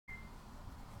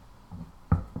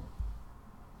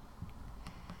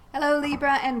Hello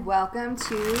Libra, and welcome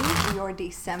to your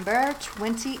December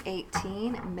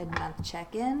 2018 mid-month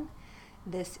check-in.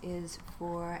 This is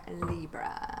for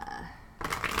Libra.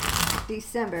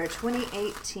 December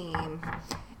 2018.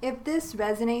 If this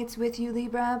resonates with you,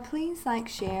 Libra, please like,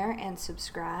 share, and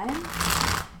subscribe.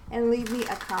 And leave me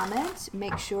a comment.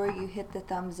 Make sure you hit the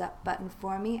thumbs up button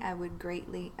for me. I would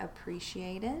greatly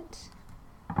appreciate it.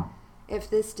 If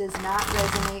this does not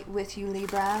resonate with you,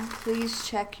 Libra, please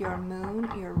check your moon,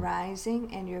 your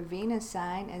rising, and your Venus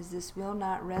sign, as this will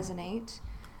not resonate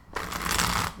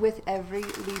with every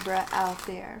Libra out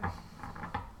there.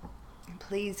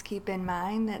 Please keep in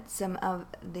mind that some of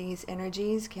these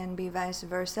energies can be vice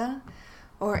versa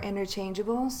or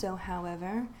interchangeable, so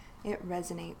however it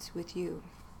resonates with you.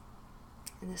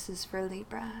 And this is for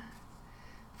Libra,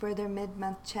 for their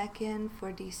mid-month check-in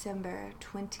for December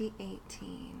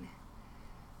 2018.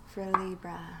 For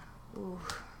Libra. Ooh,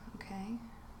 okay.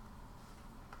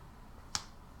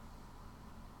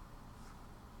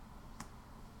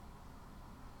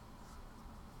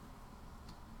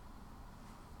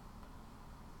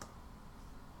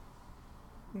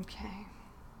 Okay.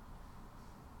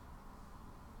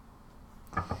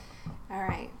 All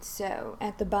right, so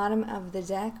at the bottom of the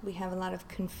deck, we have a lot of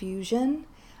confusion,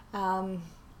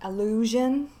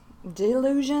 illusion,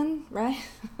 delusion, right?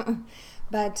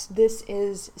 But this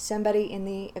is somebody in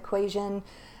the equation,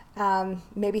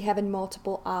 maybe having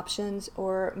multiple options,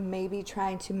 or maybe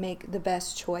trying to make the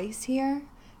best choice here.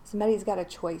 Somebody's got a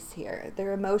choice here.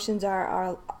 Their emotions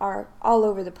are all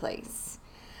over the place.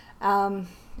 And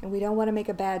we don't want to make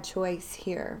a bad choice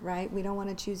here, right? We don't want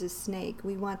to choose a snake.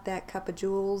 We want that cup of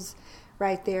jewels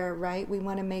right there, right? We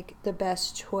want to make the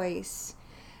best choice,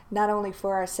 not only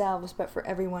for ourselves, but for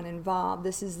everyone involved.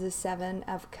 This is the Seven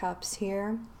of Cups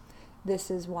here.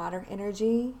 This is water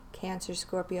energy, Cancer,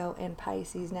 Scorpio, and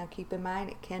Pisces. Now keep in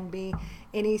mind, it can be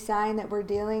any sign that we're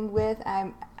dealing with,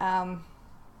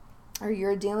 or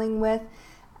you're dealing with.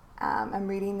 I'm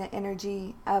reading the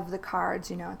energy of the cards,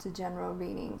 it's a general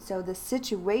reading. So the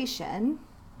situation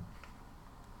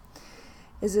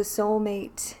is a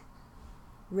soulmate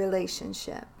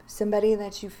relationship. Somebody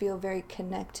that you feel very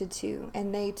connected to,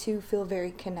 and they too feel very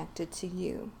connected to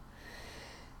you.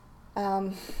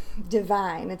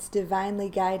 Divine, it's divinely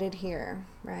guided here,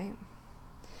 right?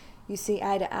 You see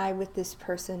eye to eye with this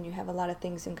person. You have a lot of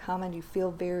things in common. You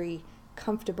feel very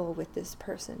comfortable with this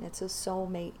person. It's a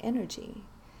soulmate energy.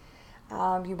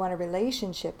 You want a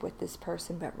relationship with this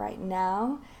person, but right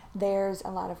now there's a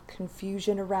lot of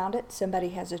confusion around it. Somebody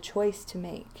has a choice to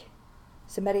make.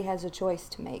 Somebody has a choice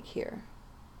to make here,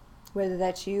 whether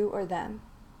that's you or them.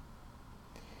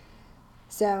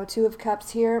 So, Two of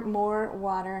Cups here, more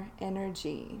water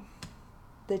energy.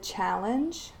 The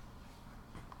challenge.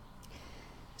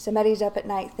 Somebody's up at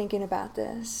night thinking about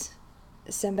this.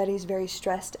 Somebody's very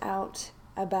stressed out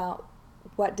about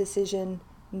what decision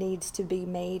needs to be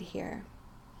made here.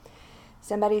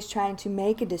 Somebody's trying to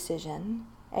make a decision,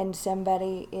 and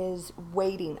somebody is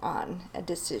waiting on a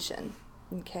decision.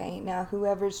 Okay, now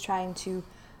whoever's trying to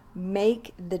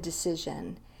make the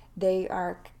decision, they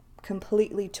are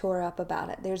completely tore up about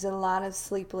it. There's a lot of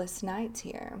sleepless nights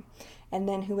here. And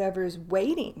then whoever's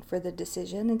waiting for the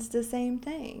decision, it's the same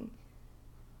thing.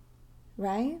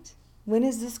 Right? When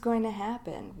is this going to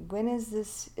happen? When is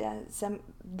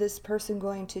this person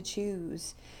going to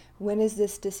choose? When is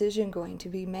this decision going to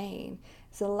be made?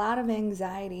 There's a lot of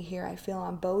anxiety here, I feel,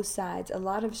 on both sides. A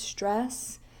lot of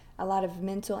stress, a lot of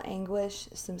mental anguish,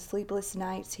 some sleepless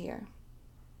nights here.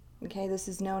 Okay, this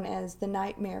is known as the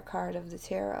Nightmare card of the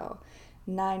Tarot.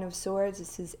 Nine of Swords,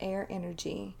 this is air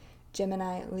energy.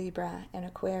 Gemini, Libra, and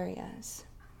Aquarius.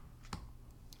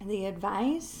 The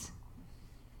advice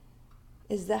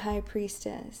is the High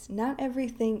Priestess. Not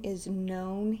everything is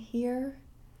known here.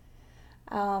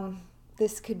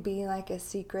 This could be like a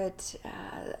secret,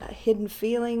 hidden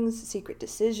feelings, secret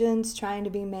decisions trying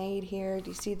to be made here. Do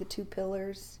you see the two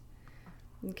pillars?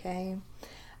 Okay.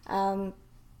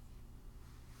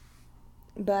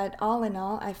 But all in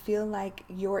all, I feel like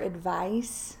your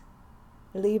advice,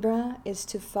 Libra, is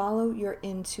to follow your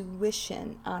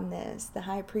intuition on this. The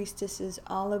High Priestess is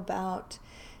all about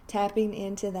tapping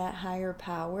into that higher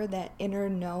power, that inner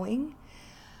knowing.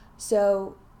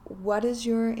 So what does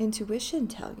your intuition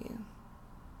tell you?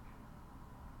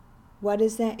 What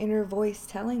is that inner voice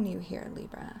telling you here,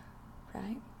 Libra?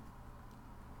 Right?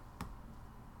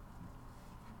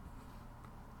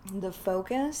 The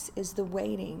focus is the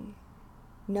waiting.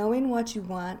 Knowing what you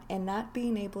want and not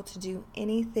being able to do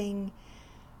anything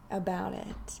about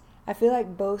it. I feel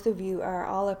like both of you are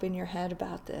all up in your head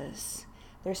about this.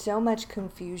 There's so much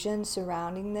confusion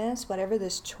surrounding this. Whatever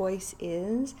this choice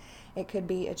is, it could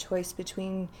be a choice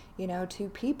between, two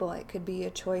people. It could be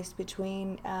a choice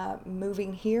between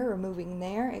moving here or moving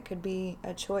there. It could be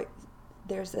a choice.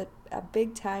 There's a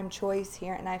big time choice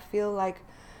here. And I feel like,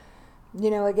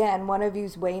 again, one of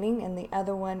you's waiting and the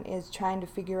other one is trying to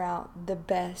figure out the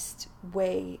best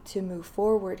way to move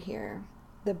forward here,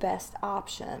 the best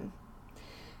option.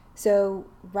 So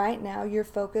right now your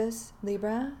focus,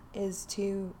 Libra, is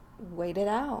to wait it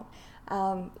out.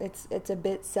 It's a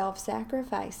bit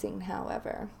self-sacrificing,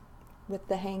 however, with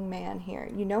the Hangman here.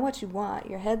 You know what you want.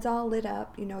 Your head's all lit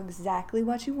up. You know exactly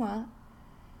what you want.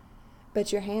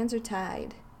 But your hands are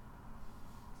tied.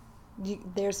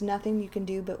 There's nothing you can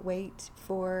do but wait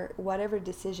for whatever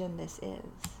decision this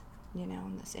is.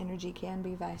 And this energy can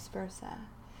be vice versa.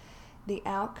 The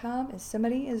outcome is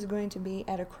somebody is going to be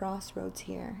at a crossroads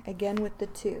here. Again with the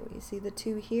 2. You see the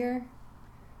 2 here?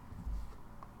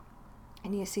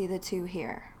 And you see the 2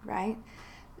 here, right?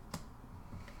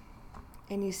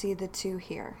 And you see the 2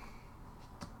 here.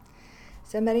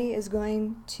 Somebody is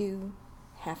going to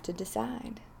have to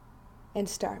decide and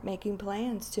start making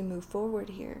plans to move forward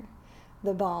here.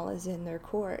 The ball is in their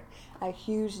court. A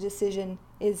huge decision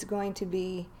is going to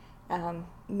be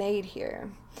made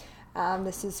here.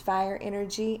 This is fire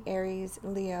energy, Aries,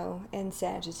 Leo, and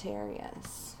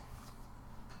Sagittarius.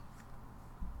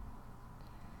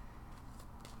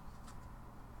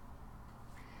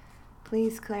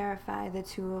 Please clarify the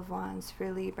 2 of Wands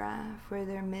for Libra for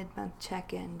their mid-month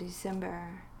check-in,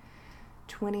 December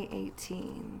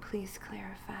 2018. Please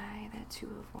clarify that 2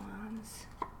 of Wands.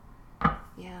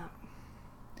 Yeah.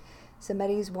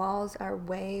 Somebody's walls are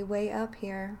way, way up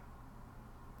here.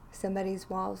 Somebody's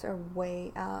walls are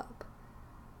way up.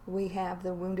 We have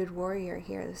the wounded warrior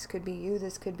here. This could be you.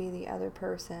 This could be the other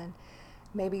person.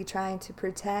 Maybe trying to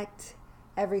protect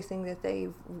everything that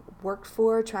they've worked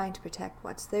for, trying to protect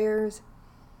what's theirs.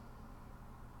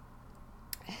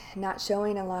 Not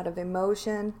showing a lot of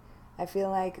emotion. I feel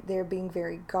like they're being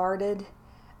very guarded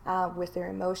with their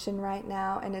emotion right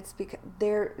now. And it's because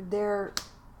they're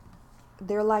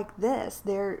like this.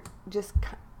 They're just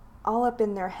all up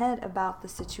in their head about the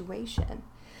situation.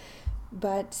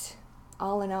 But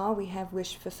all in all, we have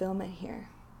wish fulfillment here.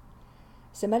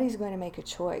 Somebody's going to make a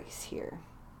choice here.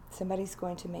 Somebody's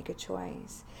going to make a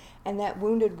choice. And that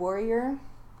wounded warrior,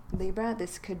 Libra,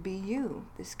 this could be you.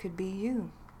 This could be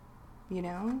you.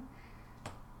 You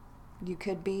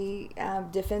could be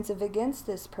defensive against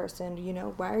this person.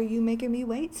 Why are you making me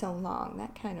wait so long?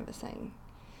 That kind of a thing.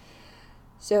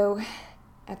 So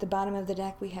at the bottom of the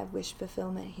deck, we have wish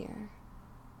fulfillment here.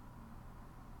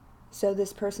 So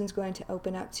this person's going to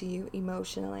open up to you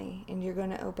emotionally, and you're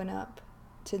going to open up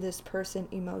to this person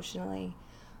emotionally.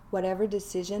 Whatever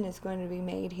decision is going to be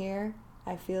made here,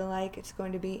 I feel like it's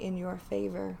going to be in your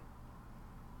favor.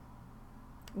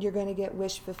 You're going to get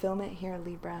wish fulfillment here,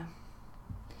 Libra.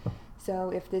 So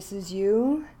if this is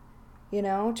you,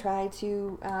 try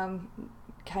to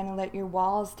kind of let your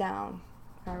walls down.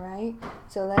 All right,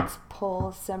 so let's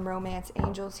pull some romance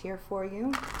angels here for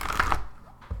you.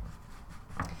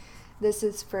 This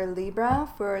is for Libra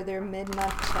for their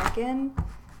mid-month check-in,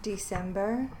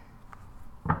 December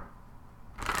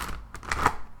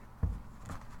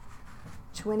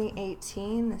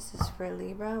 2018. This is for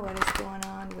Libra. What is going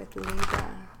on with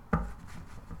Libra?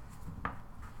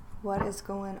 What is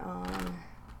going on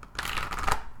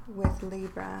with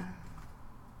Libra?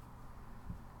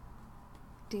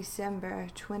 December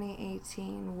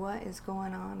 2018. What is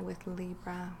going on with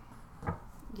Libra?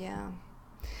 Yeah.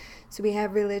 So we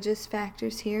have religious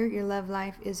factors here. Your love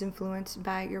life is influenced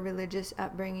by your religious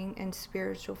upbringing and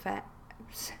spiritual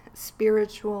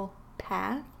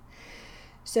path.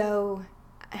 So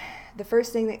the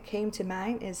first thing that came to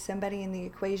mind is somebody in the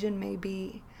equation may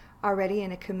be already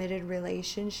in a committed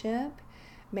relationship,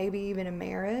 maybe even a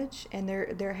marriage, and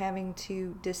they're having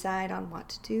to decide on what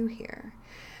to do here.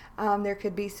 There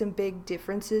could be some big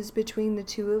differences between the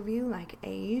two of you, like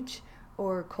age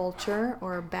or culture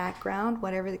or background,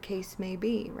 whatever the case may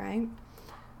be, right?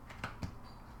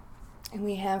 And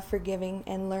we have forgiving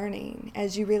and learning.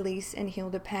 As you release and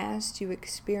heal the past, you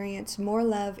experience more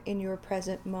love in your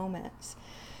present moments.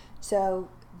 So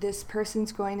this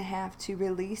person's going to have to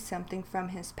release something from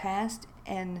his past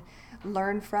and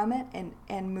learn from it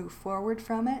and move forward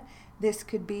from it. This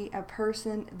could be a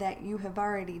person that you have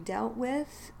already dealt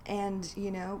with, and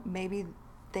maybe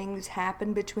things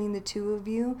happened between the two of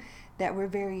you that were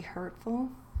very hurtful.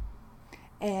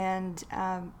 And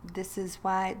this is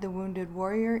why the wounded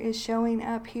warrior is showing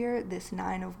up here, this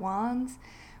 9 of Wands.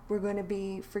 We're going to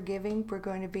be forgiving. We're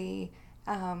going to be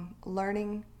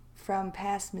learning from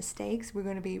past mistakes. We're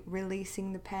going to be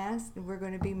releasing the past, and we're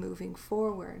going to be moving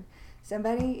forward.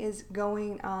 Somebody's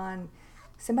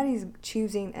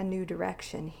choosing a new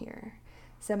direction here.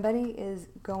 Somebody is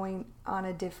going on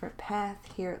a different path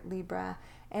here at Libra,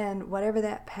 and whatever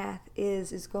that path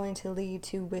is going to lead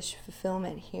to wish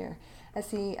fulfillment here. I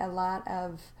see a lot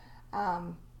of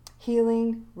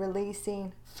healing,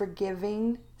 releasing,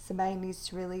 forgiving. Somebody needs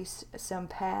to release some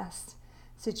past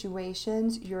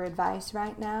situations. Your advice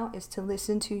right now is to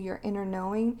listen to your inner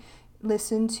knowing.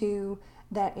 Listen to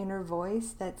that inner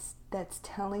voice that's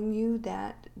telling you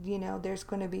that, there's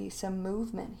going to be some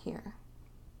movement here.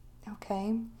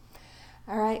 Okay?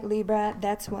 All right, Libra,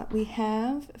 that's what we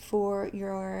have for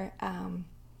your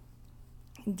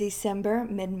December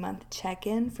mid-month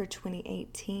check-in for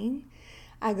 2018.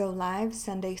 I go live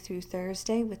Sunday through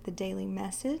Thursday with the daily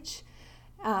message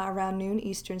around noon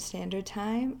Eastern Standard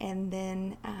Time, and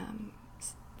then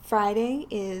Friday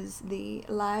is the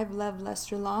live Love,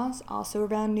 Luster, Loss, also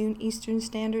around noon Eastern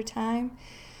Standard Time.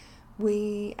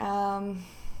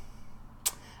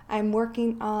 I'm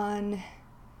working on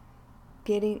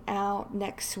getting out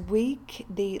next week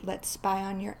the Let's Spy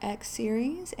on Your Ex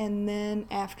series, and then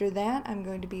after that I'm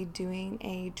going to be doing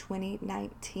a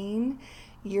 2019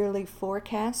 yearly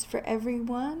forecast for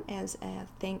everyone as a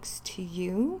thanks to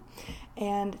you.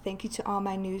 And thank you to all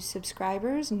my new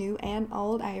subscribers, new and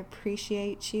old. I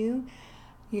appreciate you.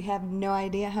 You have no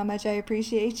idea how much I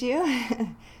appreciate you.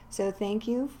 So thank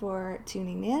you for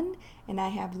tuning in, and I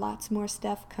have lots more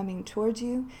stuff coming towards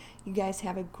you. You guys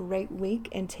have a great week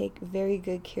and take very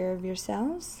good care of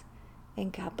yourselves,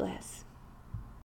 and God bless.